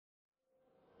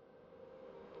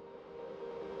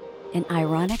an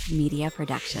Ironic Media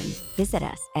production. Visit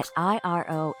us at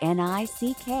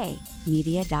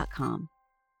ironickmedia.com.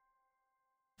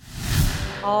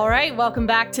 All right, welcome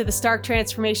back to the Stark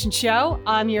Transformation Show.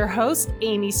 I'm your host,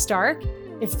 Amy Stark.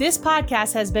 If this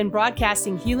podcast has been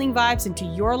broadcasting healing vibes into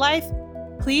your life,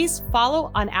 please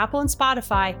follow on Apple and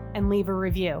Spotify and leave a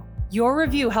review. Your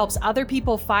review helps other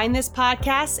people find this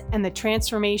podcast and the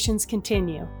transformations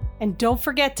continue. And don't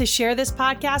forget to share this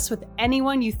podcast with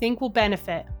anyone you think will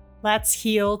benefit. Let's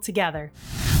heal together.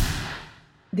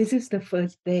 This is the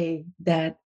first day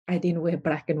that I didn't wear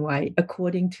black and white.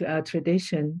 According to our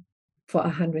tradition, for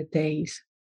 100 days,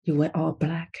 you wear all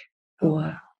black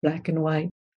or black and white.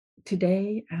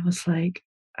 Today, I was like,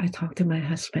 I talked to my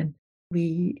husband.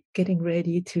 We getting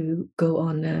ready to go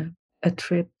on a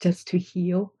trip just to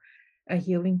heal, a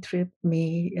healing trip,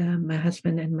 me, my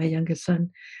husband, and my youngest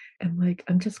son. I'm like,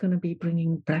 I'm just going to be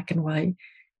bringing black and white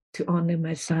to honor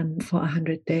my son for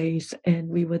 100 days. And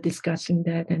we were discussing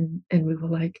that, and we were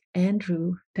like,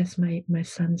 Andrew, that's my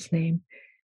son's name,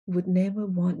 would never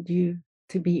want you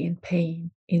to be in pain,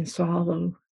 in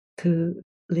sorrow, to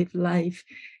live life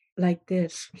like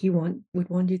this. He would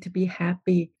want you to be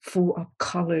happy, full of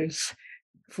colors,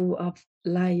 full of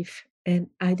life. And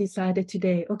I decided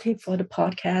today, okay, for the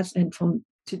podcast and from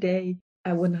today,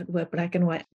 I will not wear black and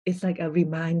white. It's like a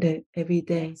reminder every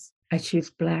day. I choose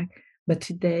black. But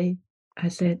today I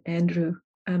said, Andrew,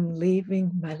 I'm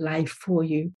living my life for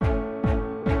you.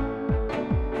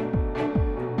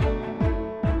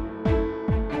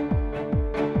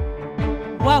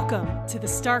 Welcome to the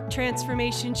Stark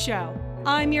Transformation Show.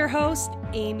 I'm your host,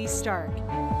 Amy Stark.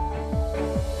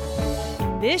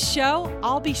 In this show,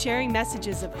 I'll be sharing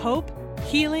messages of hope,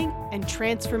 healing, and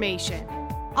transformation.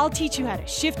 I'll teach you how to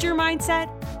shift your mindset,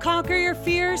 conquer your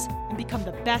fears, and become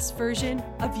the best version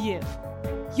of you.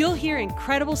 You'll hear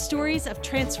incredible stories of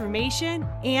transformation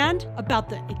and about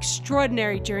the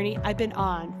extraordinary journey I've been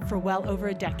on for well over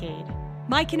a decade.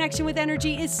 My connection with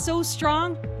energy is so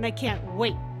strong, and I can't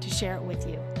wait to share it with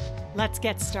you. Let's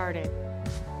get started.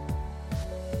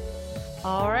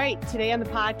 All right, today on the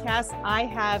podcast, I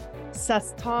have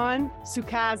Sastan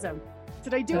Sukazam.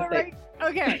 Did I do it right?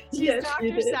 Okay, she's Yes,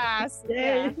 Dr. Sas.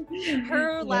 Yeah.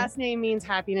 Her last name means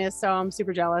happiness, so I'm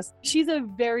super jealous. She's a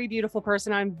very beautiful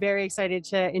person. I'm very excited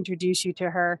to introduce you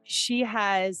to her. She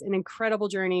has an incredible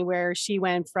journey where she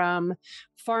went from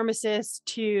pharmacist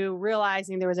to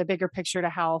realizing there was a bigger picture to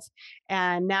health,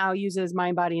 and now uses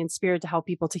mind, body, and spirit to help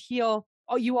people to heal.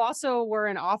 Oh, you also were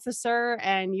an officer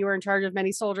and you were in charge of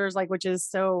many soldiers, which is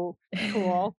so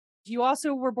cool. You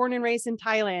also were born and raised in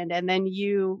Thailand, and then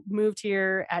you moved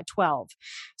here at 12.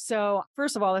 So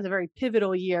first of all, it's a very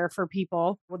pivotal year for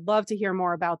people. Would love to hear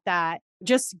more about that.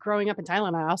 Just growing up in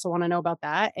Thailand, I also want to know about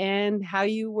that and how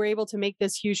you were able to make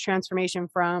this huge transformation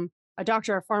from a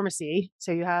doctor of pharmacy.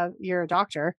 So you're a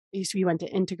doctor. You went to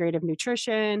integrative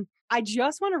nutrition. I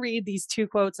just want to read these two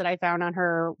quotes that I found on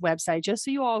her website, just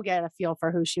so you all get a feel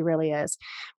for who she really is.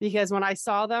 Because when I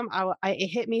saw them, it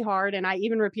hit me hard. And I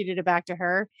even repeated it back to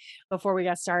her before we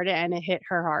got started, and it hit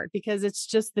her hard because it's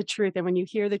just the truth. And when you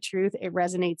hear the truth, it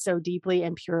resonates so deeply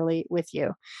and purely with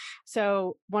you.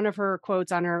 So one of her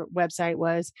quotes on her website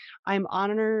was, I'm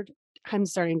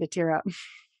starting to tear up.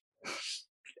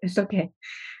 It's okay.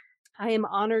 I am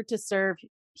honored to serve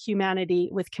humanity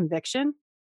with conviction.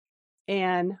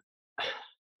 And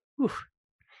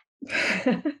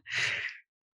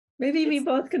maybe we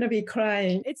both going to be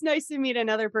crying. It's nice to meet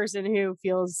another person who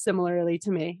feels similarly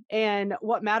to me. And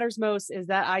what matters most is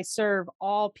that I serve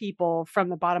all people from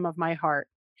the bottom of my heart.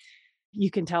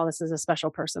 You can tell this is a special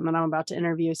person that I'm about to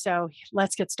interview. So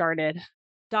let's get started.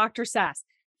 Dr. Sas.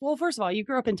 Well, first of all, you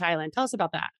grew up in Thailand. Tell us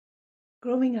about that.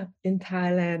 Growing up in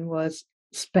Thailand was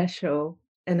special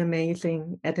and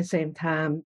amazing at the same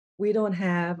time. We don't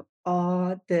have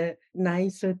all the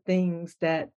nicer things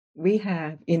that we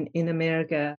have in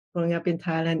America. Growing up in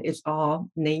Thailand is all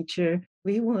nature.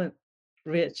 We weren't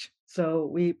rich, so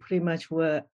we pretty much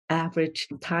were average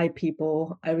Thai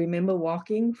people. I remember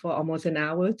walking for almost an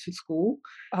hour to school.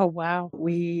 Oh, wow.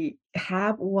 We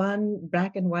have one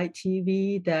black and white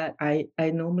TV that I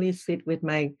normally sit with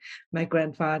my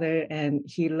grandfather, and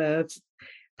he loves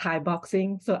Thai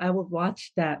boxing. So I would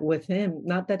watch that with him.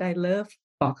 Not that I love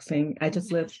boxing. I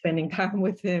just love spending time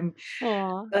with him.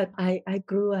 Aww. But I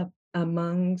grew up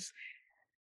amongst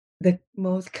the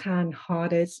most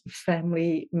kind-hearted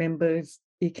family members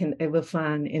you can ever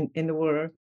find in the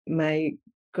world. My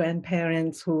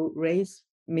grandparents who raised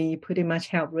me pretty much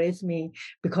helped raise me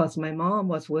because my mom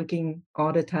was working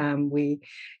all the time.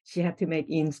 She had to make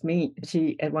ends meet.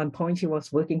 At one point she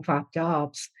was working 5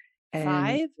 jobs. And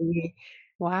 5?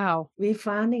 Wow. We're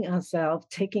finding ourselves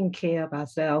taking care of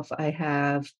ourselves. I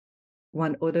have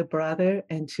one older brother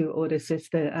and two older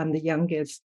sisters. I'm the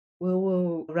youngest. We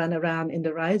will run around in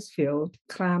the rice field,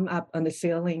 climb up on the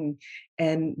ceiling,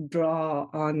 and draw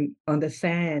on the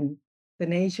sand. The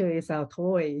nature is our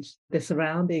toys, the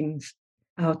surroundings,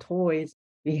 our toys.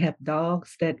 We have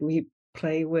dogs that we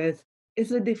play with. It's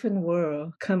a different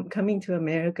world. Coming to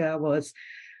America was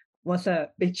a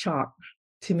big shock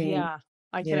to me. Yeah,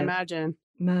 I can Yeah. imagine.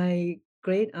 My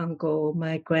great uncle,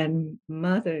 my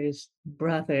grandmother's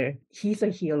brother, he's a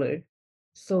healer.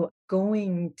 So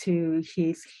going to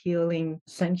his healing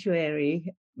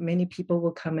sanctuary, many people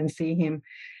will come and see him.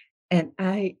 And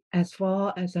I, as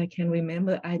far as I can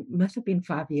remember, I must have been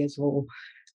 5 years old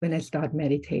when I started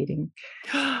meditating.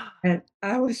 And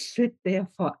I would sit there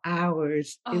for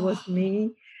hours. It Oh, was me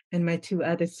and my two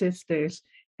other sisters.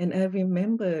 And I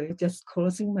remember just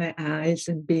closing my eyes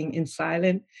and being in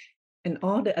silence, and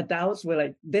all the adults were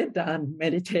like, they're done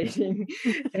meditating.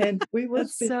 And that's so we would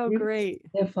sit great.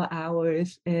 there for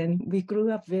hours. And we grew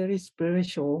up very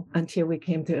spiritual until we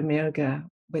came to America,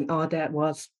 when all that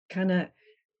was kind of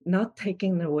not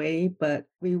taken away, but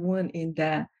we weren't in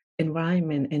that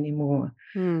environment anymore.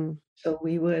 Hmm. So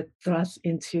we were thrust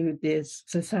into this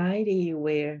society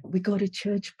where we go to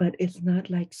church, but it's not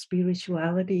like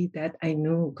spirituality that I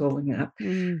knew growing up.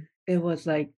 Mm. It was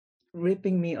like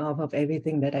ripping me off of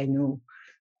everything that I knew.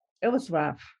 It was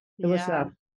rough. It was Yeah.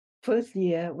 rough. First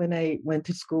year when I went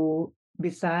to school,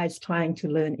 besides trying to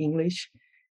learn English,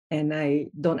 and I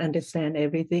don't understand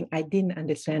everything, I didn't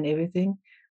understand everything.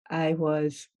 I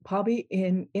was probably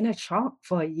in a shock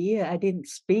for a year. I didn't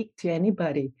speak to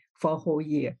anybody for a whole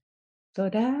year. So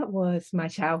that was my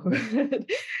childhood.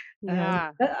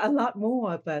 Yeah. A lot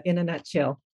more, but in a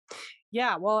nutshell.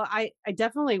 Yeah, well, I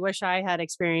definitely wish I had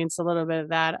experienced a little bit of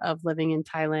that, of living in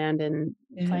Thailand and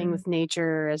playing Yeah. with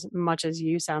nature as much as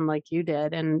you sound like you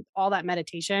did, and all that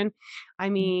meditation. I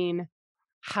mean,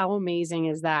 how amazing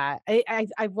is that?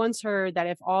 I've once heard that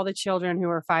if all the children who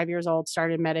are 5 years old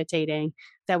started meditating,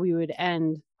 that we would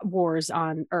end wars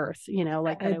on Earth.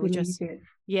 Like that I it would believe just, it. I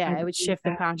yeah, it would believe shift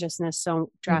the that. consciousness so Mhm.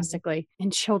 drastically.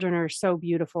 And children are so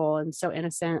beautiful and so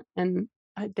innocent, and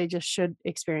they just should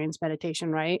experience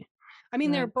meditation, right? I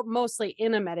mean, they're Right. mostly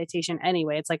in a meditation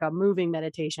anyway. It's like a moving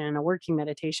meditation, a working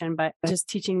meditation, but Right. just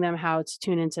teaching them how to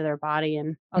tune into their body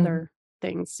and Mhm. other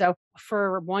things. So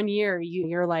for 1 year,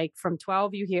 you're like from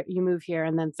 12, you move here,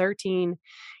 and then 13,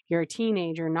 you're a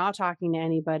teenager, not talking to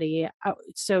anybody.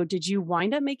 So did you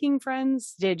wind up making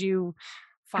friends? Did you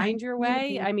I find your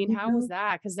way? did, I mean, how was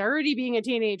that? Because already being a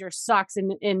teenager sucks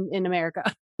in America.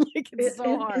 Like it's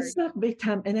so it's hard. not big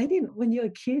time. And I didn't, when you're a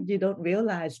kid, you don't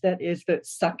realize that is the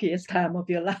suckiest time of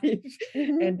your life.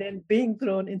 Mhm. And then being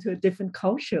thrown into a different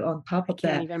culture on top I of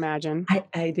can't that. even imagine.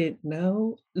 I didn't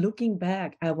know. Looking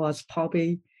back, I was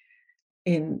probably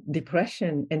in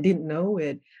depression and didn't know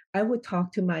it. I would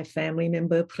talk to my family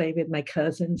member, play with my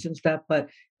cousins and stuff,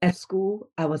 but at school,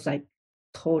 I was like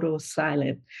total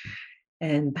silent.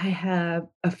 And I have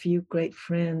a few great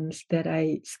friends that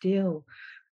I still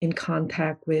in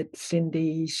contact with: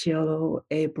 Cindy, Sheila,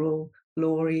 April,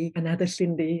 Lori, another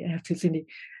Cindy. I have two Cindy.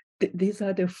 These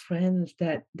are the friends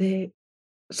that they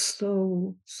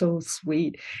so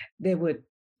sweet. They would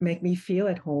make me feel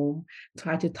at home,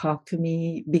 try to talk to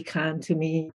me, be kind to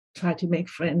me, try to make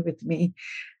friends with me.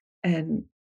 And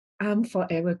I'm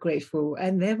forever grateful.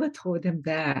 I never told them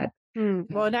that.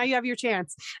 Well, now you have your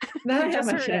chance. Now I You have just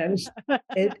my heard it. chance.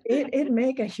 It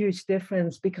make a huge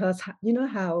difference because you know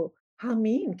how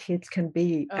mean kids can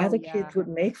be. Oh Other yeah. kids would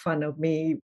make fun of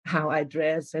me, how I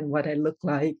dress and what I look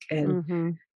like, and Hmm.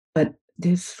 but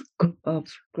this group of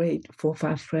great 4 or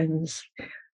 5 friends,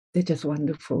 they're just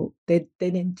wonderful. They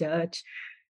didn't judge.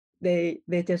 They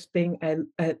just think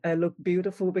I look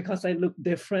beautiful because I look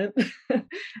different.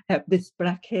 Have this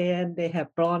black hair and they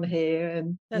have blonde hair,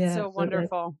 and That's yeah, so so that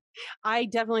wonderful. I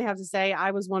definitely have to say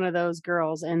I was one of those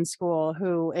girls in school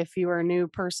who, if you were a new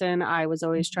person, I was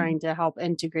always mhm, trying to help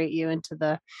integrate you into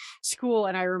the school.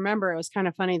 And I remember it was kind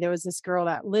of funny. There was this girl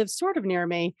that lived sort of near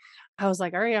me. I was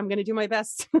like, all right, I'm going to do my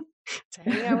best to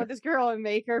hang out with this girl and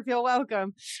make her feel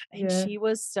welcome. And yeah. she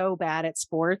was so bad at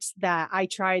sports that I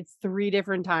tried 3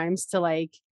 different times to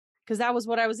like, because that was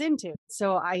what I was into.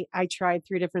 So I tried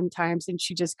 3 different times and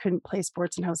she just couldn't play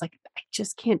sports. And I was like, I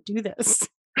just can't do this.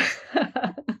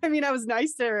 I mean, I was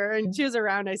nice to her and she was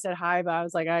around. I said hi, but I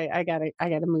was like, I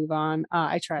gotta move on.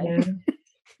 I tried. Yeah.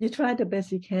 You try the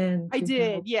best you can I to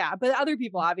did, help. yeah. But other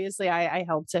people, obviously, I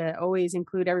help to always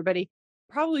include everybody,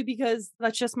 probably because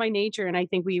that's just my nature. And I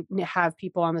think we have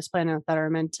people on this planet that are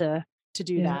meant to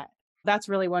do Yeah. that. That's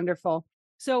really wonderful.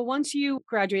 So once you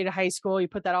graduated high school, you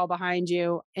put that all behind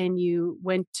you and you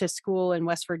went to school in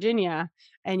West Virginia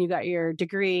and you got your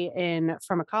degree in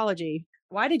pharmacology.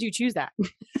 Why did you choose that?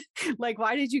 Like,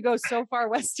 why did you go so far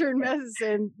Western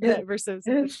medicine It, versus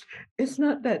it's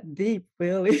not that deep,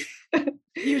 really.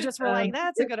 you just were like,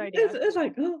 that's a good idea? It's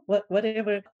like, oh,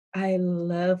 whatever. I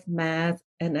love math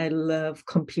and I love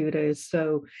computers.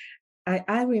 So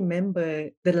I remember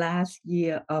the last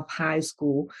year of high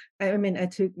school. I mean, I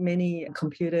took many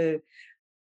computer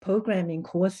programming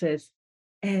courses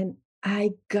and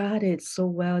I got it so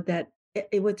well that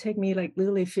it would take me like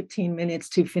literally 15 minutes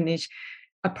to finish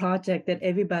a project that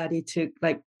everybody took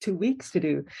like 2 weeks to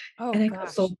do. Oh And I got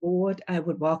so gosh. bored, I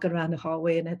would walk around the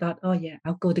hallway and I thought, oh yeah,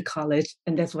 I'll go to college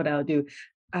and that's what I'll do.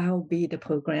 I'll be the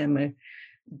programmer.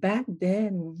 Back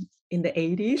then in the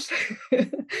 80s,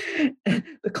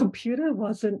 the computer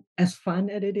wasn't as fun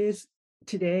as it is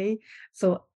today.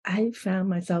 So I found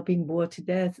myself being bored to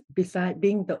death, besides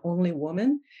being the only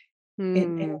woman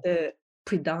in Hmm. the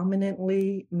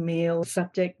predominantly male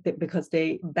subject that because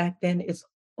they back then it's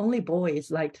only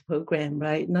boys like to program,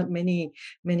 right? Not many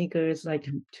girls like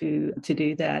to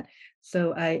do that.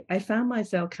 So I found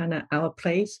myself kind of out of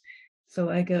place. So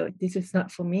I go, this is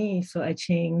not for me. So I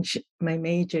changed my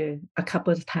major a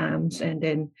couple of times and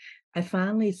then I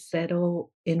finally settled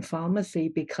in pharmacy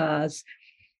because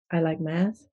I like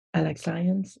math, I like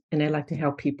science, and I like to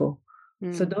help people.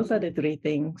 So Hmm. those are the three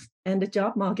things. And the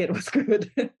job market was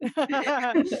good.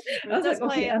 I It was does like,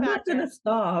 play okay, a I'm not factor. gonna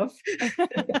starve.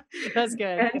 That's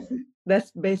good. And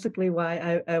that's basically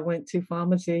why I went to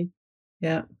pharmacy.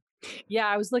 Yeah. Yeah,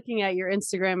 I was looking at your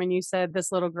Instagram and you said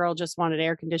this little girl just wanted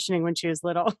air conditioning when she was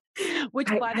little, which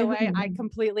by I the way, I remember.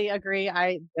 completely agree.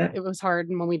 Yeah. It was hard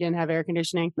when we didn't have air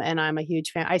conditioning and I'm a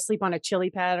huge fan. I sleep on a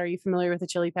chili pad. Are you familiar with a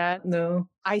chili pad? No.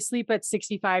 I sleep at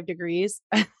 65 degrees.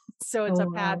 So it's Oh a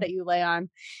pad wow. that you lay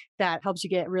on that helps you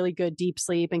get really good deep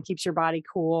sleep and keeps your body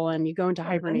cool and you go into Oh,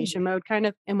 hibernation nice. mode kind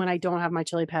of. And when I don't have my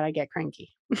chili pad, I get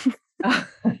cranky.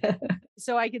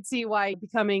 So I could see why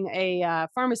becoming a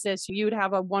pharmacist, you would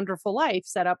have a wonderful life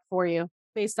set up for you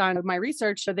based on my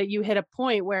research so that you hit a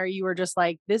point where you were just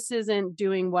like, this isn't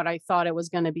doing what I thought it was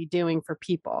going to be doing for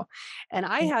people. And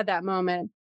I had that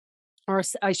moment, or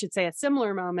I should say a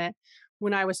similar moment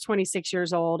when I was 26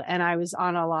 years old and I was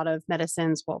on a lot of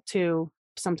medicines, well, two,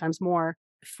 sometimes more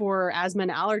for asthma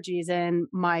and allergies. And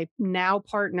my now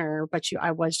partner, but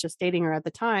I was just dating her at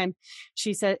the time,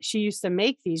 she said she used to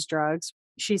make these drugs.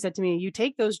 She said to me, you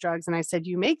take those drugs. And I said,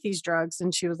 you make these drugs.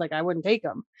 And she was like, I wouldn't take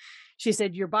them. She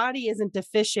said, your body isn't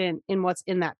deficient in what's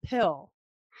in that pill.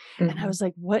 And I Mhm. was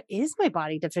like, what is my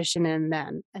body deficient in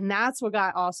then? And that's what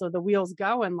got also the wheels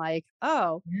going like,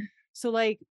 oh, Yeah. so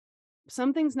like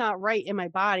something's not right in my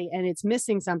body and it's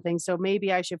missing something. So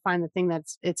maybe I should find the thing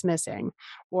that's it's missing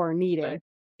or needing. Right.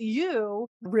 You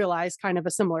realize kind of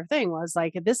a similar thing was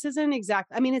like, this isn't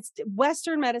exact. I mean, it's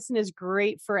Western medicine is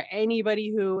great for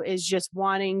anybody who is just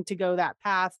wanting to go that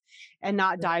path and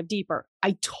not Right. dive deeper.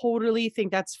 I totally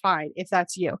think that's fine if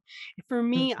that's you. For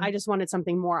me, I Mhm. just wanted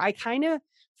something more. I kind of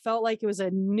felt like it was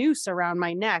a noose around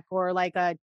my neck or like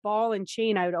a ball and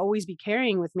chain I would always be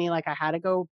carrying with me. Like I had to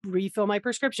go refill my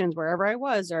prescriptions wherever I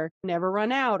was or never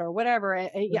run out or whatever.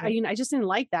 Yeah, Right. I just didn't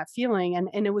like that feeling.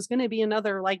 And it was going to be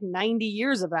another like 90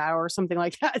 years of that or something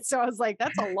like that. So I was like,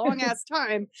 that's a long ass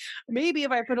time. Maybe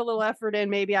if I put a little effort in,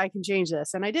 maybe I can change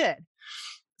this. And I did.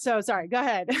 So sorry, go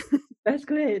ahead. That's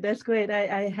great. That's great.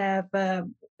 I have a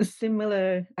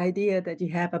similar idea that you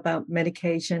have about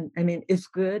medication. I mean, it's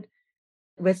good.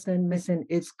 Western medicine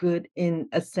is good in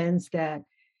a sense that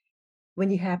when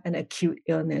you have an acute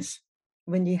illness,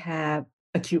 when you have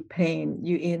acute pain,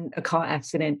 you in a car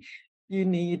accident, you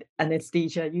need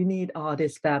anesthesia, you need all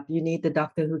this stuff, you need the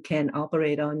doctor who can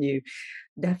operate on you.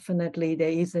 Definitely, there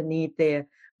is a need there.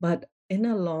 But in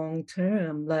a long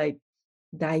term, like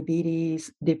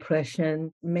diabetes,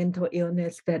 depression, mental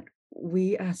illness that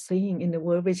we are seeing in the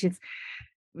world, which is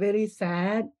very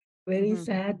sad, very Mhm.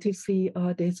 sad to see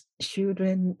all these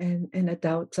children and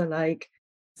adults alike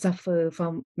suffer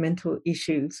from mental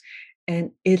issues.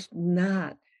 And it's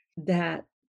not that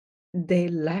they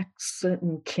lack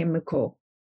certain chemical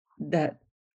that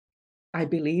I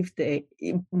believe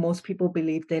most people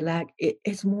believe they lack.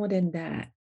 It's more than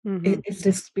that. Mhm. It's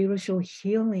the spiritual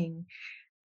healing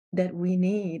that we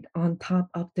need on top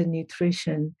of the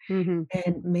nutrition. Mhm.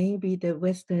 And maybe the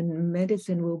Western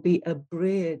medicine will be a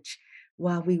bridge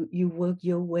while you work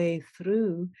your way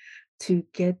through to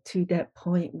get to that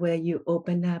point where you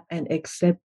open up and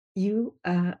accept you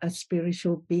are a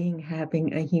spiritual being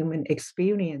having a human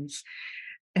experience.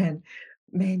 And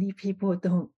many people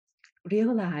don't.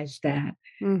 realize that.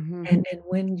 Mm-hmm. And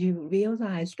when you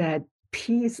realize that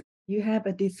peace, you have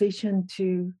a decision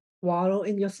to wallow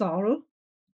in your sorrow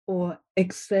or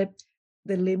accept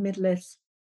the limitless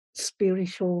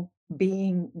spiritual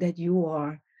being that you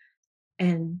are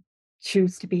and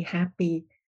choose to be happy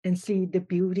and see the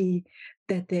beauty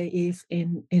that there is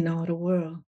in all the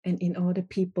world and in all the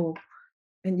people.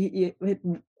 And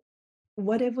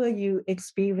whatever you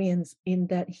experience in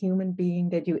that human being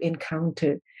that you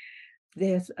encounter,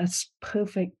 there's a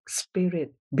perfect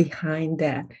spirit behind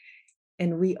that.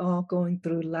 And we are going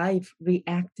through life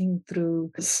reacting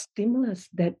through stimulus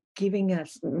that giving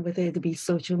us, whether it be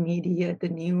social media, the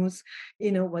news,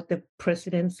 what the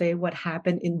president say, what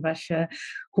happened in Russia,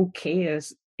 who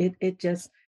cares? It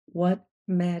just, what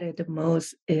matter the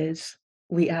most is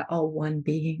we are all one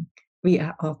being. We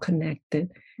are all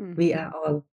connected. We are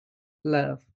all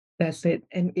love. That's it.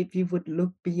 And if you would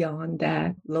look beyond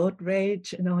that, road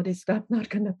rage and all this stuff, not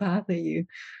going to bother you.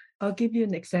 I'll give you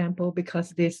an example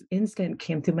because this instant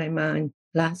came to my mind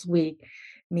last week.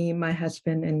 Me, my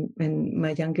husband, and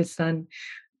my youngest son,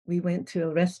 we went to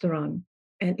a restaurant,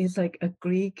 and it's like a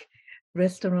Greek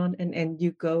restaurant, and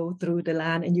you go through the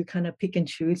line and you kind of pick and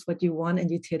choose what you want,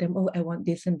 and you tell them, oh, I want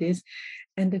this and this.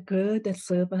 And the girl that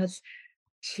served us,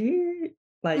 she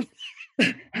like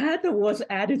had the worst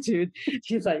attitude.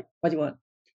 She's like, what do you want?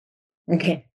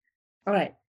 Okay. All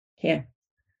right. Here.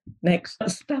 Next.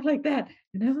 Stuff like that.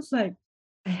 And I was like,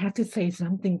 I have to say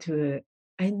something to her.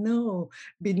 I know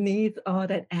beneath all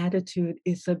that attitude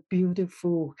is a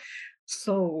beautiful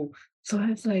soul. So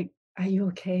I was like, are you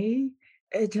okay?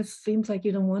 It just seems like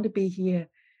you don't want to be here.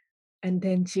 And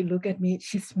then she looked at me,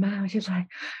 she smiled, she's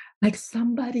like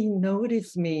somebody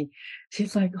noticed me.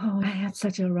 She's like, oh, I had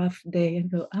such a rough day. And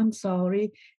go, I'm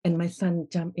sorry. And my son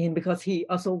jumped in because he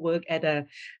also worked at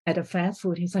a fast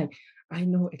food. He's like, I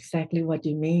know exactly what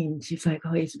you mean. She's like,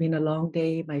 oh, it's been a long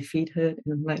day. My feet hurt.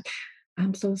 And I'm like,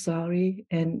 I'm so sorry.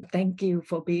 And thank you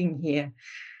for being here.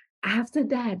 After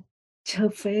that, her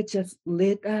face just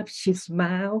lit up. She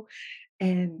smiled.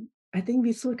 And I think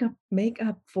we sort of make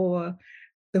up for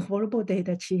the horrible day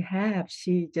that she had.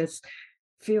 She just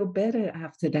feel better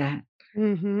after that.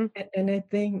 Mm-hmm. And I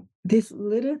think these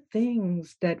little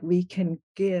things that we can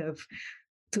give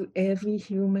to every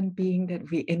human being that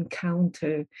we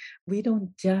encounter, we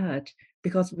don't judge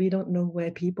because we don't know where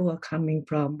people are coming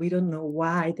from. We don't know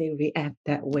why they react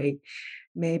that way.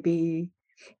 Maybe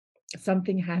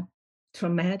something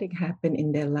traumatic happened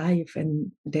in their life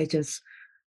and they just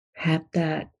have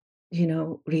that,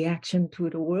 reaction to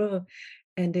the world.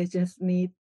 And they just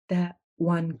need that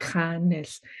one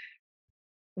kindness,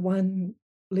 one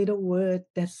little word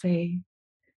that say,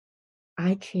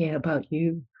 I care about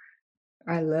you.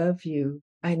 I love you.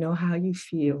 I know how you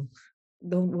feel.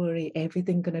 Don't worry,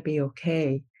 everything's gonna be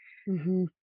okay. Mm-hmm.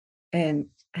 And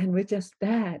with just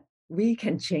that, we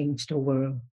can change the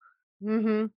world.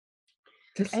 Mm-hmm.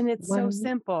 Just And it's so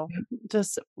simple.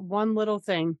 Just one little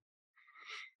thing.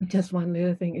 just one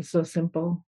little thing is so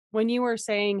simple. When you were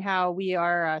saying how we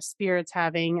are spirits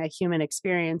having a human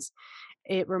experience,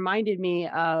 it reminded me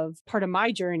of part of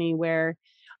my journey where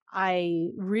I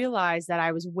realized that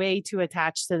I was way too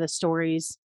attached to the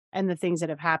stories and the things that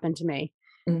have happened to me.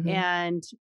 Mhm. And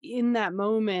in that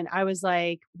moment, I was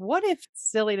like, what if,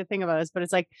 silly to think about this, but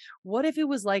it's like, what if it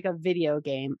was like a video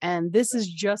game? And this is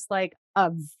just like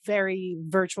a very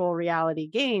virtual reality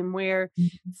game where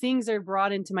Mhm. things are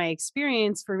brought into my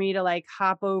experience for me to like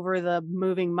hop over the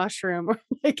moving mushroom or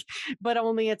like, but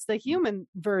only it's the human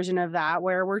version of that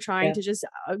where we're trying Yeah. to just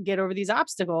get over these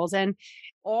obstacles. And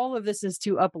all of this is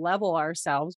to up level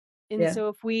ourselves. And Yeah. so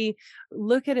if we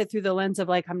look at it through the lens of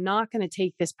like, I'm not going to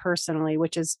take this personally,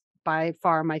 which is by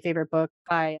far my favorite book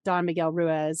by Don Miguel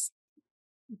Ruiz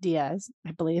Diaz,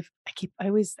 I believe. I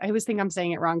always think I'm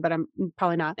saying it wrong, but I'm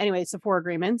probably not. Anyway, it's the Four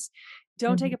Agreements.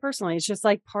 Don't take Mhm. it personally. It's just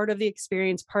like part of the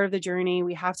experience, part of the journey.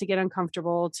 We have to get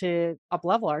uncomfortable to up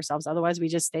level ourselves. Otherwise, we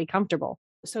just stay comfortable.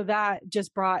 So that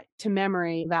just brought to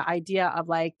memory that idea of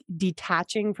like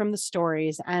detaching from the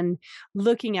stories and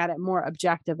looking at it more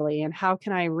objectively. And how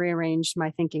can I rearrange my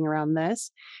thinking around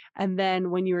this? And then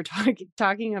when you were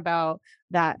talking about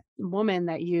that woman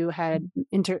that you had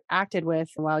interacted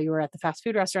with while you were at the fast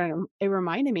food restaurant, it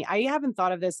reminded me, I haven't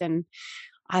thought of this in,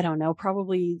 I don't know,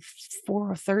 probably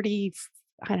 4 30,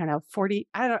 I don't know, 40,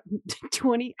 I don't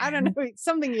 20, I don't know,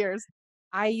 something years.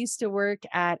 I used to work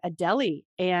at a deli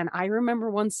and I remember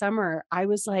one summer I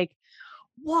was like,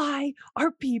 why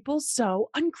are people so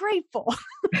ungrateful?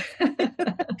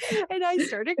 And I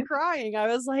started crying. I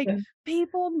was like,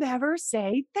 people never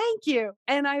say thank you.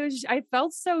 And I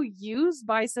felt so used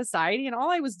by society. And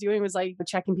all I was doing was like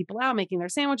checking people out, making their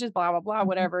sandwiches, blah, blah, blah,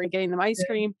 whatever, and getting them ice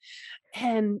cream.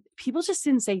 And people just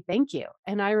didn't say thank you.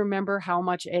 And I remember how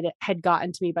much it had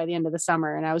gotten to me by the end of the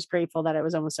summer. And I was grateful that it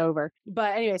was almost over.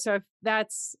 But anyway, so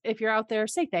if you're out there,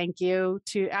 say thank you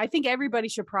I think everybody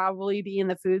should probably be in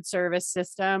the food service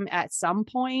system at some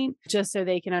point, just so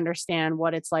they can understand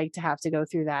what it's like to have to go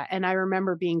through that. And I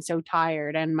remember being so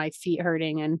tired and my feet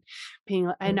hurting and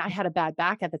I had a bad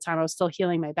back at the time. I was still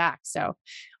healing my back. So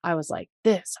I was like,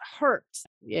 this hurts.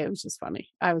 It was just funny.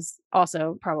 I was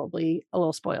also probably a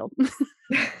little spoiled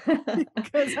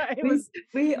because I was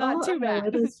we not all too are a bad.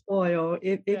 little spoiled.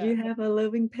 If you have a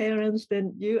loving parents,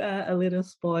 then you are a little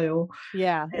spoiled.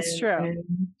 Yeah, it's true.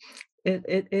 And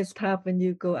it's tough when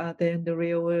you go out there in the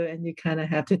real world and you kind of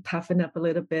have to toughen up a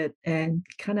little bit and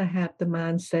kind of have the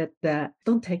mindset that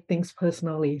don't take things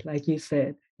personally, like you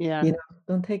said. Yeah.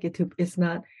 Don't take it it's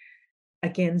not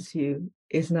against you.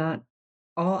 It's not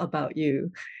all about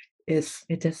you. It's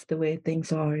just the way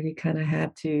things are. You kind of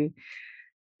have to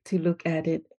look at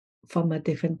it from a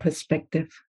different perspective.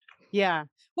 Yeah.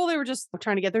 Well, they were just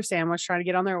trying to get their sandwich, trying to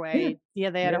get on their way.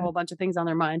 Yeah, they had a whole bunch of things on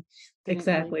their mind. They didn't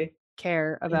really Exactly.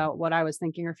 care about what I was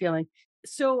thinking or feeling.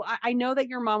 So I know that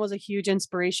your mom was a huge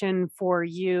inspiration for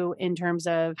you in terms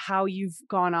of how you've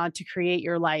gone on to create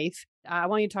your life. I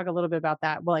want you to talk a little bit about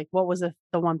that. Like, what was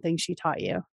the one thing she taught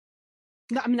you?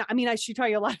 No, she taught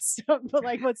you a lot of stuff, but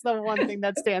like, what's the one thing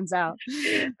that stands out?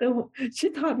 She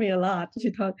taught me a lot.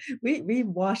 We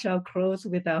wash our clothes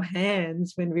with our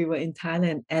hands when we were in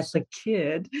Thailand as a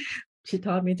kid. She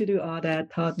taught me to do all that,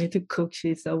 taught me to cook.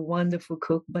 She's a wonderful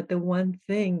cook. But the one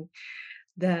thing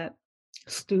that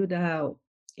stood out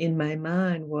in my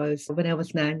mind was when I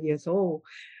was 9 years old,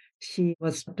 she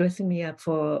was dressing me up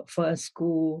for a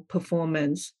school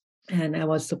performance. And I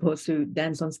was supposed to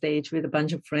dance on stage with a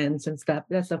bunch of friends and stuff.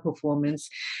 That's a performance.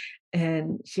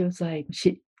 And she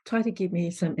tried to give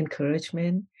me some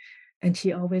encouragement. And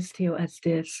she always tell us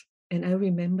this. And I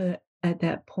remember at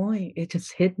that point, it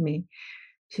just hit me.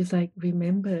 She's like,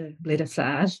 remember, little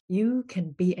Sas, you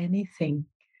can be anything.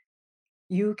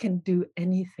 You can do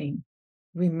anything.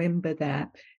 Remember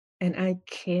that. And I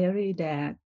carry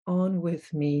that on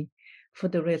with me for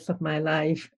the rest of my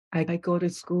life. I go to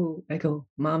school. I go,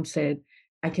 Mom said,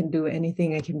 I can do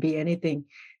anything. I can be anything.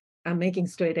 I'm making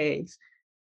straight A's.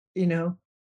 You know,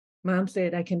 Mom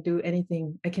said, I can do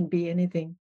anything. I can be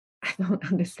anything. I don't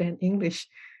understand English.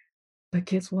 But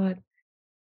guess what?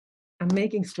 I'm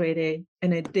making straight A,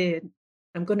 and I did.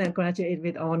 I'm going to graduate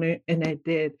with honor, and I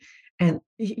did. And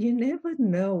you never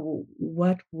know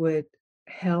what would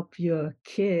help your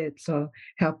kids or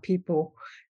help people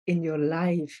in your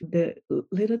life. The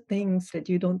little things that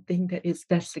you don't think that is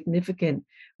that significant.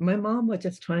 My mom was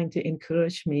just trying to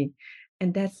encourage me,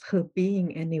 and that's her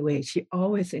being anyway. She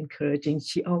always encouraging.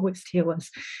 She always tell us,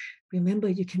 remember,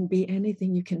 you can be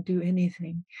anything, you can do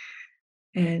anything.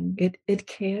 And it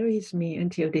carries me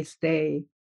until this day.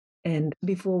 And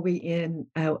before we end,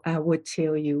 I would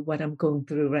tell you what I'm going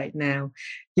through right now.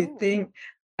 You think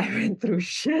I went through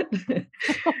shit?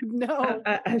 Oh, no.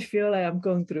 I feel like I'm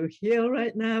going through hell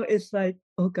right now. It's like,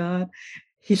 oh God,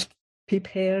 He's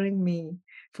preparing me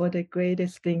for the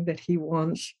greatest thing that He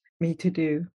wants me to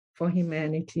do for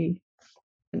humanity.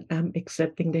 And I'm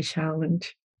accepting the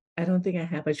challenge. I don't think I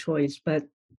have a choice, but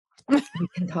we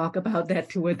can talk about that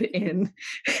toward the end.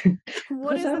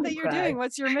 What is it that you're doing?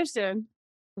 What's your mission?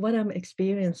 What I'm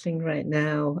experiencing right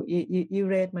now, you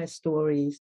read my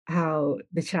stories, how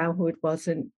the childhood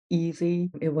wasn't easy.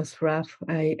 It was rough.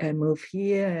 I moved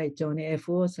here, I joined the Air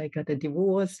Force, I got a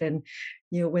divorce and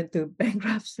went through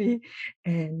bankruptcy.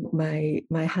 And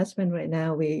my husband right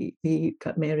now, we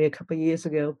got married a couple of years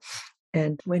ago.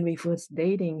 And when we first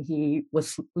dating, he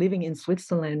was living in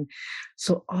Switzerland.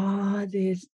 So all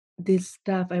this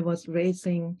stuff, I was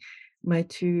raising my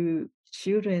two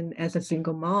children as a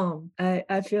single mom.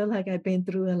 I feel like I've been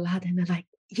through a lot, and I'm like,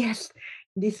 yes,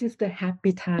 this is the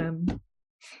happy time.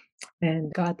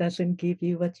 And God doesn't give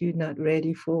you what you're not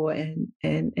ready for. And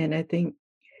I think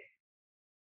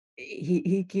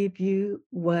He give you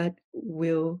what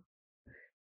will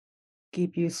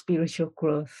give you spiritual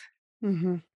growth.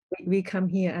 Mm-hmm. We come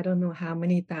here, I don't know how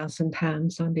many thousand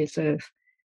times on this earth.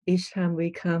 Each time we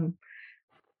come,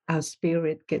 our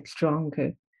spirit gets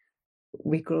stronger.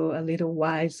 We grow a little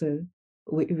wiser.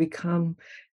 We come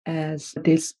as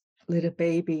this little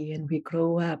baby and we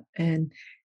grow up. And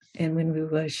when we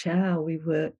were a child, we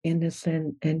were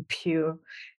innocent and pure.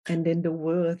 And then the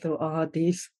world threw all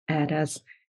this at us.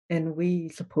 And we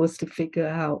supposed to figure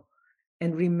out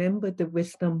and remember the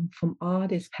wisdom from all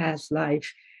this past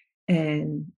life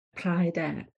and apply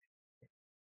that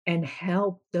and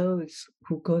help those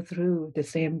who go through the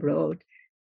same road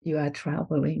you are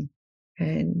traveling.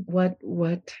 And what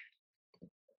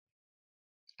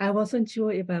I wasn't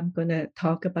sure if I'm going to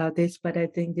talk about this, but I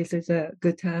think this is a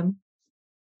good time.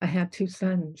 I have two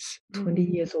sons, 20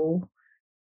 years old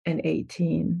and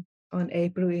 18. On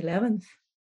April 11th,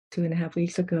 2.5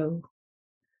 weeks ago,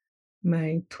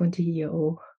 my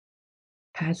 20-year-old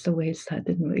passed away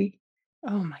suddenly.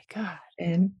 Oh my God.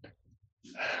 And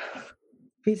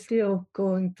we're still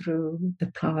going through the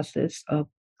process of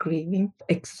grieving,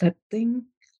 accepting,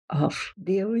 of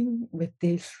dealing with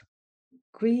this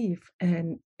grief.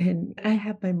 And I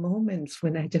have my moments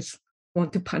when I just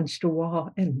want to punch the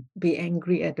wall and be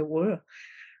angry at the world.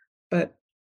 But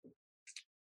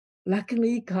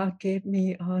luckily, God gave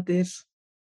me all this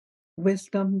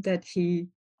wisdom that He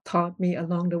taught me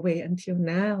along the way until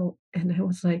now. And I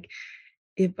was like,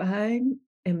 if I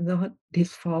am not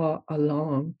this far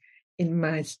along in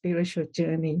my spiritual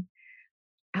journey,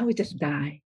 I would just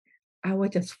die. I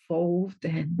would just fold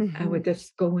and I would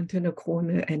just go into the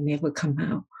corner and never come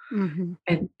out.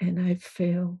 And I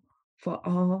feel for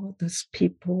all those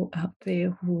people out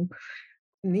there who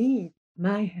need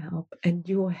my help and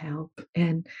your help,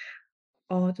 and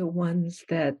all the ones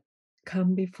that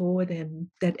come before them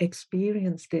that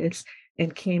experienced this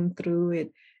and came through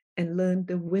it and learned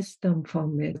the wisdom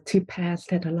from it, to pass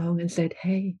that along and said,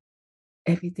 hey,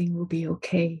 everything will be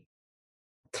okay.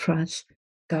 Trust,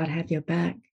 God have your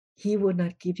back. He will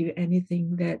not give you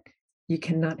anything that you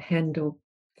cannot handle.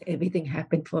 Everything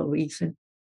happened for a reason.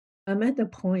 I'm at the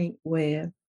point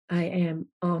where I am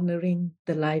honoring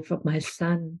the life of my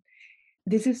son.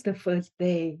 This is the first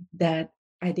day that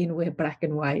I didn't wear black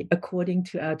and white. According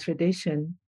to our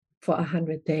tradition, for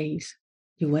 100 days,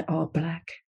 you wear all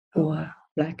black or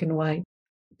black and white.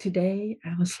 Today,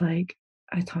 I was like,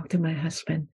 I talked to my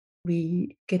husband.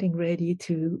 We getting ready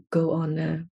to go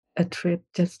on a trip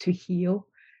just to heal,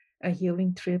 a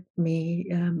healing trip, me,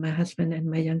 my husband, and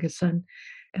my youngest son.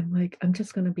 I'm like, I'm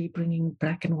just going to be bringing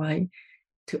black and white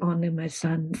to honor my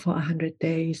son for 100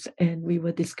 days. And we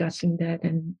were discussing that,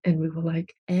 and we were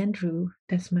like, Andrew,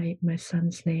 that's my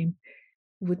son's name,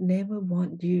 would never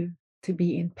want you to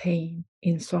be in pain,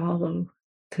 in sorrow,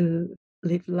 to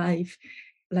live life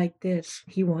like this.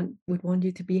 He would want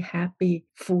you to be happy,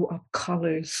 full of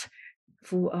colors,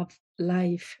 full of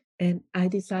life. And I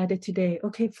decided today,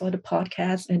 okay, for the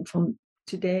podcast and from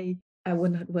today, I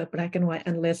will not wear black and white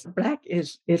unless black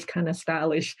is kind of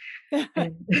stylish.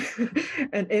 and,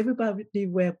 and everybody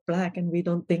wear black and we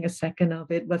don't think a second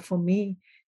of it. But for me,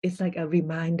 it's like a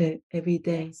reminder every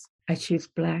day. I choose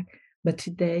black. But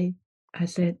today I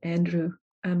said, Andrew,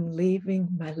 I'm living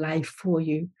my life for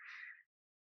you.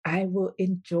 I will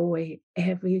enjoy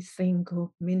every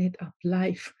single minute of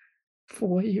life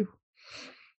for you.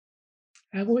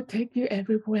 I will take you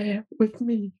everywhere with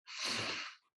me.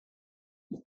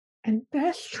 And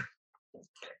I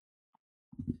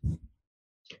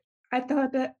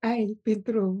thought that I've been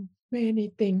through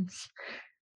many things.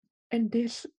 And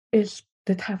this is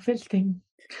the toughest thing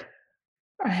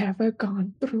I have ever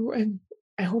gone through. And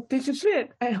I hope this is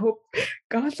it. I hope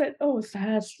God said, oh,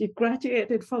 Sas, you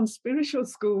graduated from spiritual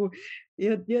school.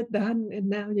 You're done. And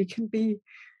now you can be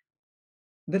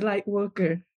the light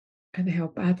worker and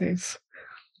help others.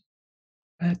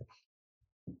 But,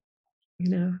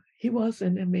 he was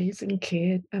an amazing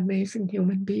kid, amazing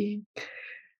human being,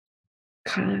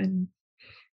 kind.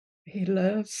 He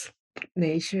loves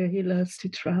nature. He loves to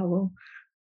travel.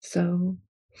 So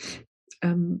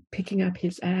I'm picking up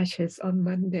his ashes on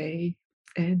Monday,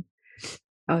 and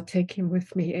I'll take him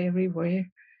with me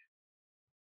everywhere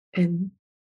and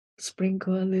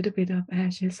sprinkle a little bit of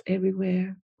ashes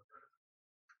everywhere.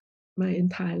 My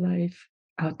entire life,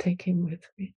 I'll take him with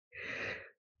me.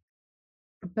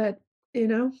 But,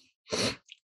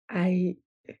 I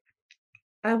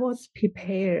was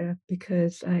prepared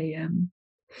because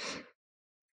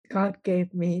God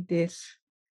gave me this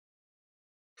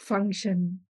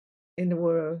function in the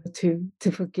world to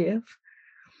forgive,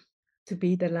 to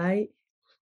be the light,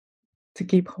 to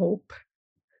give hope.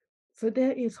 So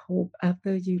there is hope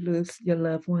after you lose your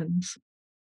loved ones.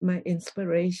 My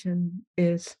inspiration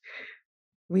is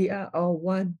we are all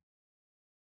one.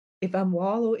 If I'm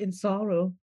wallow in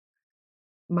sorrow,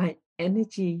 my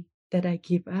energy that I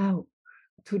give out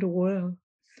to the world,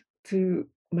 to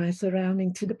my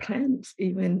surrounding, to the plants,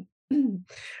 even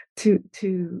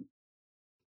to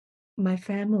my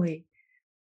family,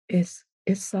 is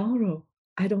sorrow.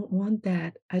 I don't want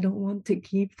that. I don't want to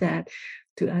give that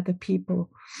to other people.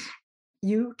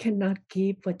 You cannot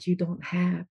give what you don't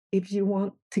have. If you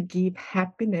want to give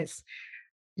happiness,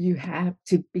 you have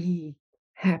to be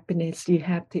happiness. You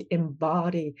have to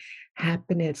embody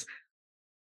happiness.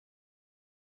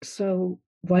 So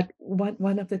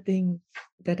one of the things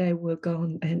that I work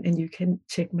on, and you can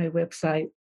check my website,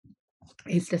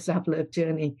 is the self-love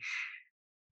journey.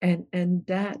 And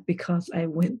that, because I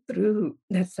went through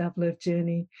that self-love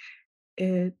journey,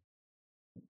 it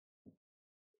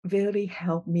really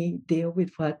helped me deal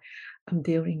with what I'm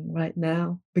dealing right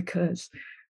now. Because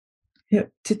to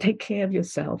take care of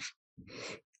yourself,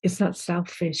 it's not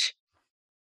selfish.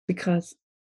 Because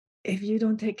if you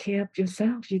don't take care of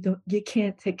yourself, you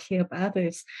can't take care of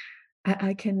others.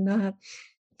 I cannot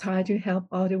try to help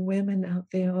all the women out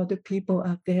there, all the people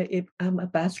out there, if I'm a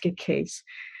basket case.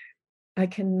 I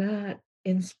cannot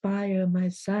inspire my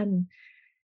son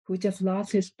who just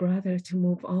lost his brother to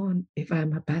move on if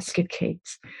I'm a basket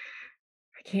case.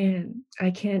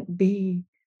 I can't be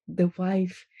the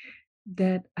wife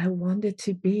that I wanted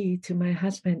to be to my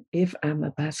husband if I'm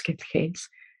a basket case.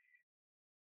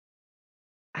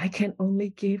 I can only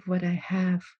give what I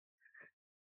have.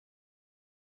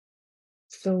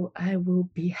 So I will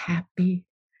be happy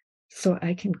so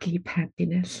I can keep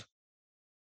happiness.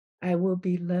 I will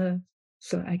be loved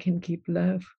so I can keep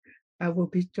love. I will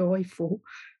be joyful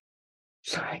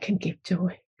so I can keep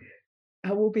joy.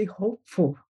 I will be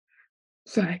hopeful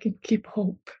so I can keep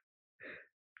hope.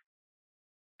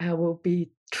 I will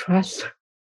be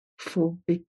trustful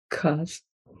because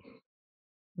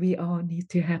we all need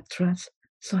to have trust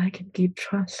so I can keep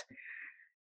trust.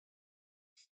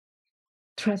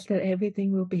 Trust that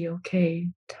everything will be okay.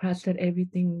 Trust that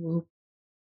everything will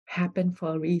happen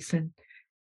for a reason.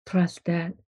 Trust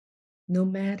that no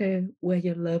matter where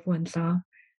your loved ones are,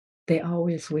 they're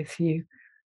always with you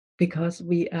because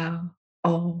we are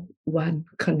all one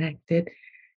connected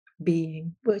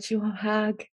being. Virtual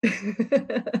hug.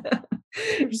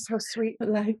 You're so sweet.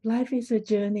 Life is a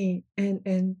journey,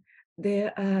 and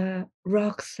there are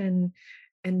rocks and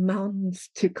mountains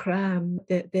to climb.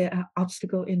 There are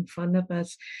obstacles in front of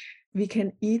us. We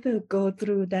can either go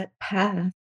through that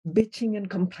path, bitching and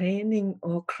complaining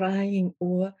or crying,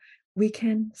 or we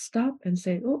can stop and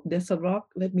say, oh, there's a rock.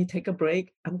 Let me take a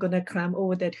break. I'm going to climb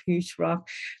over that huge rock.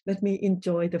 Let me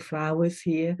enjoy the flowers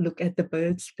here. Look at the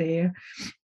birds there.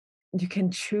 You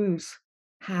can choose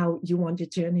how you want your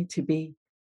journey to be.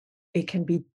 It can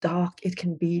be dark, it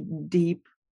can be deep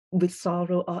with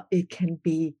sorrow, or it can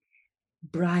be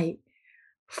bright,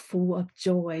 full of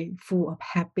joy, full of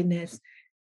happiness.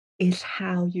 It's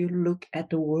how you look at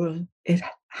the world, it's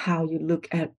how you look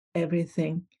at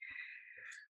everything.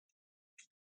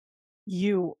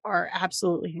 You are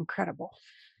absolutely incredible.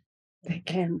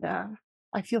 Thank you. And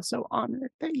I feel so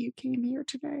honored that you came here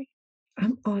today.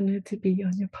 I'm honored to be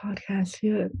on your podcast.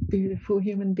 You're a beautiful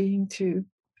human being, too.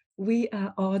 We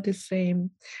are all the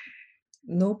same.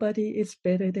 Nobody is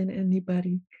better than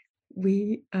anybody.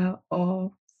 We are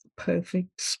all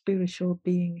perfect spiritual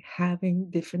being having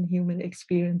different human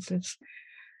experiences.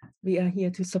 We are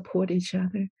here to support each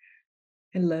other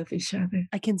and love each other.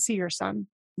 I can see your son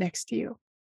next to you.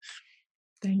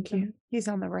 Thank you. He's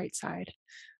on the right side.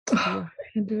 Oh,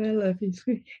 Andrew, I love you,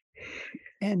 sweetie.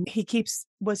 And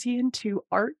was he into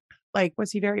art? Like,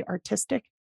 was he very artistic?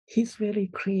 He's really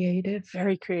creative.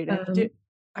 Very creative.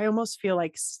 I almost feel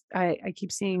like I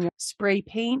keep seeing spray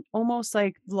paint, almost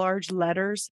like large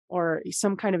letters or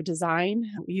some kind of design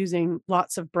using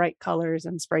lots of bright colors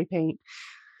and spray paint.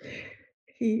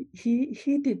 He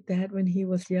did that when he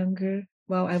was younger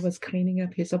while I was cleaning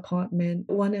up his apartment.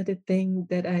 One of the things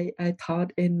that I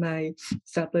taught in my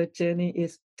self-love journey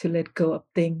is to let go of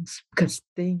things, because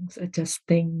things are just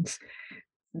things.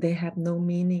 They have no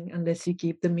meaning unless you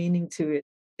give the meaning to it.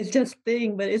 It's just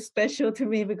thing, but it's special to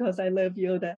me because I love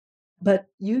Yoda. But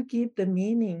you give the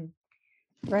meaning,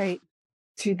 right,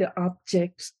 to the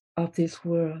objects of this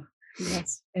world.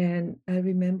 Yes. And I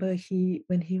remember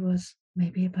when he was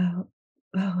maybe about,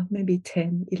 maybe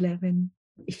 10, 11,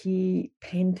 he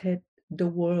painted the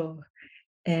world.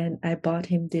 And I bought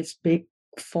him this big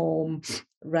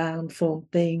round foam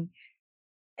thing.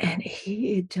 And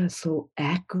he is just so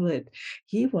accurate.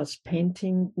 He was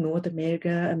painting North America,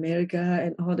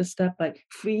 and all the stuff like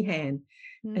freehand.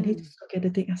 And he just looked at the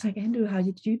thing. I was like, Andrew, how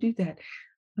did you do that?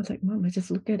 I was like, Mom, I just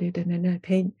look at it and then I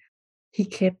paint. He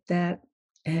kept that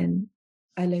and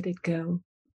I let it go.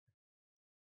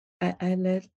 I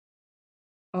let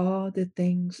all the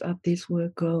things of this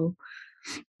world go.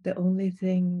 The only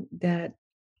thing that,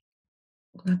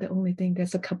 not the only thing,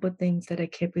 there's a couple of things that I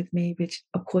kept with me, which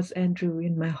of course Andrew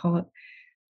in my heart,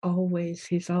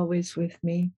 he's always with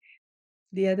me.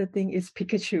 The other thing is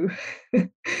Pikachu.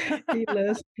 He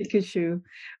loves Pikachu.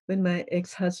 When my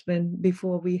ex-husband,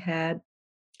 before we had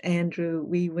Andrew,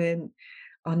 we went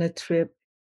on a trip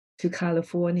to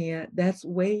California. That's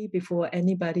way before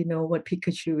anybody know what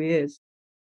Pikachu is.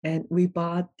 And we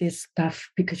bought this stuffed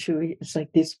Pikachu. It's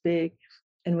like this big.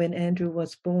 And when Andrew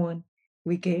was born,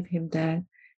 we gave him that.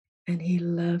 And he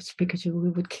loves Pikachu. We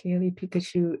would carry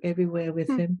Pikachu everywhere with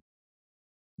him.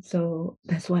 So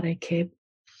that's what I kept.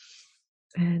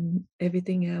 And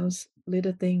everything else,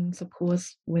 little things, of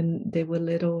course, when they were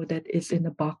little, that is in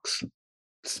a box,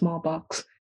 small box.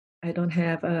 I don't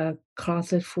have a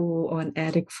closet full or an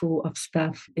attic full of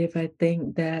stuff. If I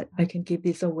think that I can give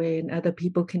this away and other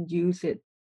people can use it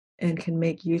and can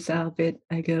make use of it,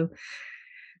 I go,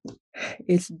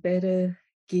 it's better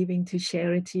giving to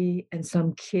charity and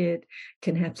some kid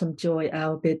can have some joy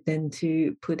out of it than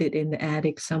to put it in the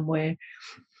attic somewhere.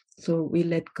 So we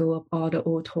let go of all the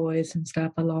old toys and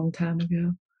stuff a long time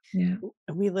ago. Yeah.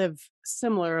 We live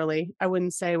similarly. I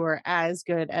wouldn't say we're as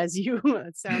good as you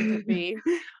sound to be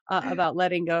about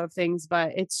letting go of things,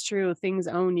 but it's true. Things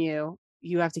own you.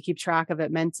 You have to keep track of it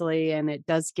mentally, and it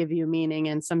does give you meaning.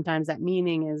 And sometimes that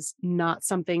meaning is not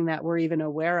something that we're even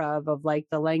aware of like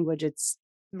the language it's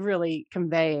really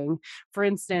conveying. For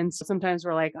instance, sometimes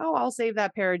we're like, oh, I'll save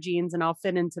that pair of jeans and I'll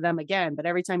fit into them again. But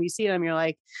every time you see them, you're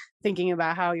like thinking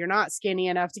about how you're not skinny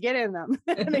enough to get in them.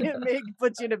 And it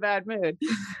puts you in a bad mood.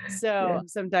 Yeah. So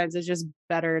sometimes it's just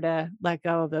better to let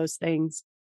go of those things.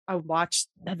 I watched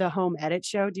the Home Edit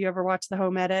show. Do you ever watch the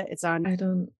Home Edit? It's on. I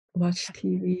don't watch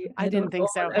TV. I didn't don't think own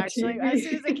so. a Actually, as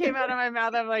soon as it came TV. out of my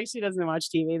mouth, I'm like, she doesn't watch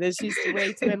TV. This she's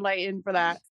way too enlightened for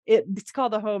that. It's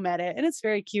called the Home Edit, and it's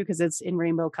very cute because it's in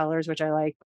rainbow colors, which I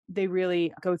like. They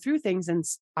really go through things and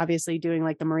obviously doing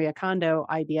like the Maria Kondo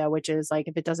idea, which is like,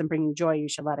 if it doesn't bring you joy, you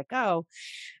should let it go.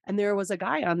 And there was a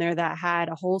guy on there that had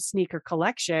a whole sneaker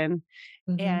collection.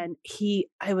 Mhm, And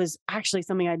I was actually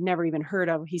something I'd never even heard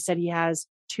of. He said he has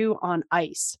two on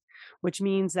ice, which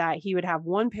means that he would have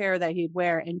one pair that he'd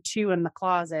wear and two in the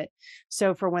closet.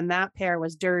 So for when that pair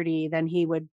was dirty, then he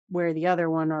would wear the other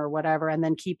one or whatever, and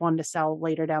then keep one to sell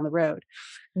later down the road.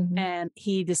 mhm, And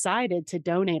he decided to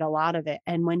donate a lot of it.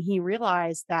 And when he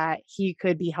realized that he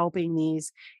could be helping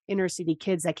these inner city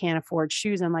kids that can't afford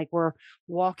shoes and like were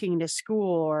walking to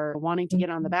school or wanting to get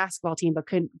on the mhm. basketball team but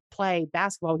couldn't play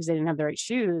basketball because they didn't have the right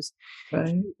shoes,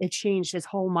 Right, it changed his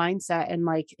whole mindset and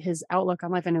like his outlook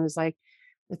on life. And it was like,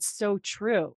 it's so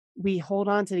true. We hold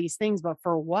on to these things, but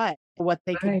for what? What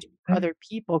they could right, do for right, other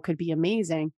people could be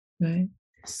amazing. right.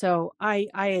 So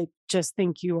I just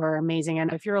think you are amazing.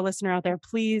 And if you're a listener out there,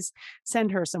 please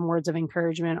send her some words of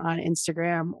encouragement on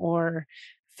Instagram or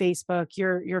Facebook.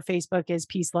 Your Facebook is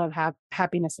peace, love,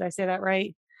 happiness. Did I say that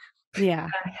right? Yeah.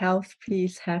 Health,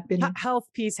 peace, happiness. Health,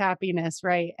 peace, happiness,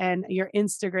 right? And your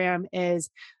Instagram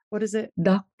is, what is it?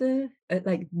 Doctor,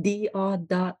 like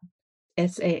Dr.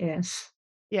 Sas.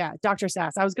 Yeah, Dr.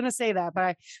 Sas. I was gonna say that,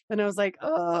 but then I was like,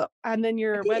 oh, and then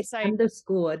your D website,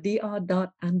 underscore Dr.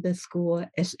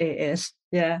 _Sas.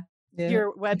 Yeah, yeah.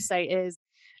 your website is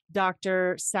Dot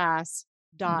drsas.us.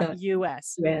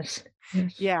 US. Yes.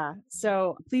 Yeah.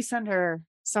 So please send her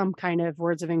some kind of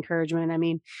words of encouragement. I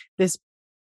mean, this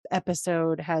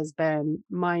episode has been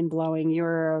mind blowing.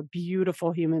 You're a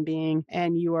beautiful human being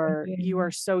and Thank you are you.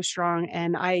 so strong.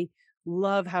 And I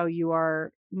love how you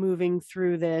are moving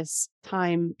through this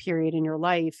time period in your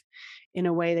life in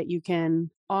a way that you can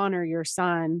honor your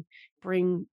son,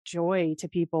 bring joy to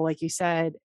people, like you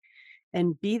said,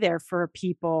 and be there for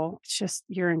people. It's just,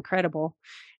 you're incredible.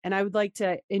 And I would like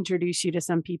to introduce you to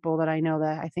some people that I know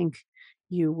that I think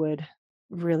you would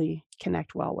really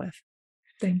connect well with.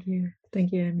 Thank you.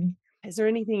 Thank you, Amy. Is there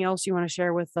anything else you want to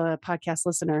share with the podcast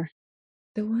listener?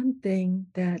 The one thing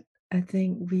that I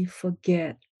think we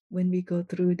forget when we go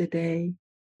through the day,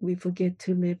 we forget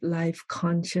to live life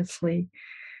consciously.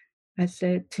 I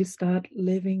said to start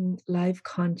living life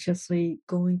consciously,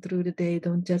 going through the day.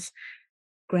 Don't just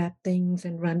grab things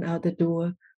and run out the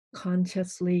door.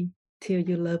 Consciously tell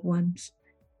your loved ones,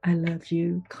 I love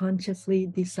you. Consciously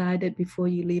decided before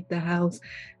you leave the house,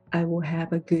 I will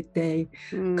have a good day.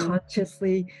 Mm,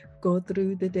 Consciously go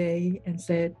through the day and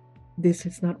said, this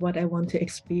is not what I want to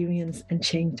experience, and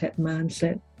change that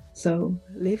mindset. So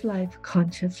live life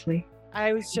consciously.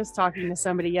 I was just talking to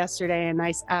somebody yesterday and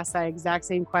I asked that exact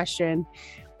same question.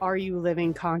 Are you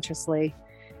living consciously?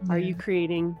 Are you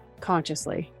creating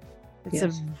consciously?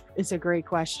 Yes. It's a great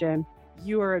question.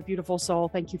 You are a beautiful soul.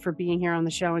 Thank you for being here on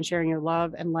the show and sharing your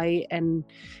love and light and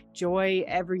joy.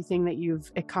 Everything that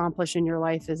you've accomplished in your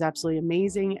life is absolutely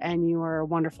amazing. And you are a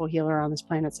wonderful healer on this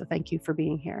planet. So thank you for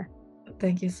being here.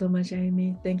 Thank you so much,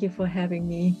 Amy. Thank you for having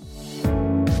me.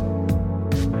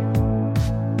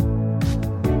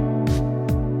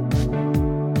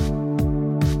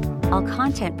 All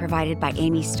content provided by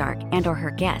Amy Stark and or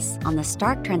her guests on the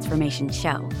Stark Transformation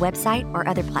Show website or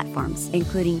other platforms,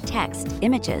 including text,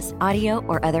 images, audio,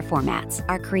 or other formats,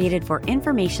 are created for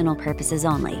informational purposes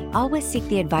only. Always seek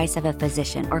the advice of a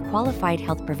physician or qualified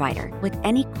health provider with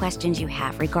any questions you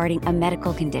have regarding a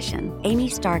medical condition. Amy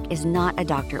Stark is not a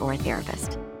doctor or a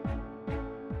therapist.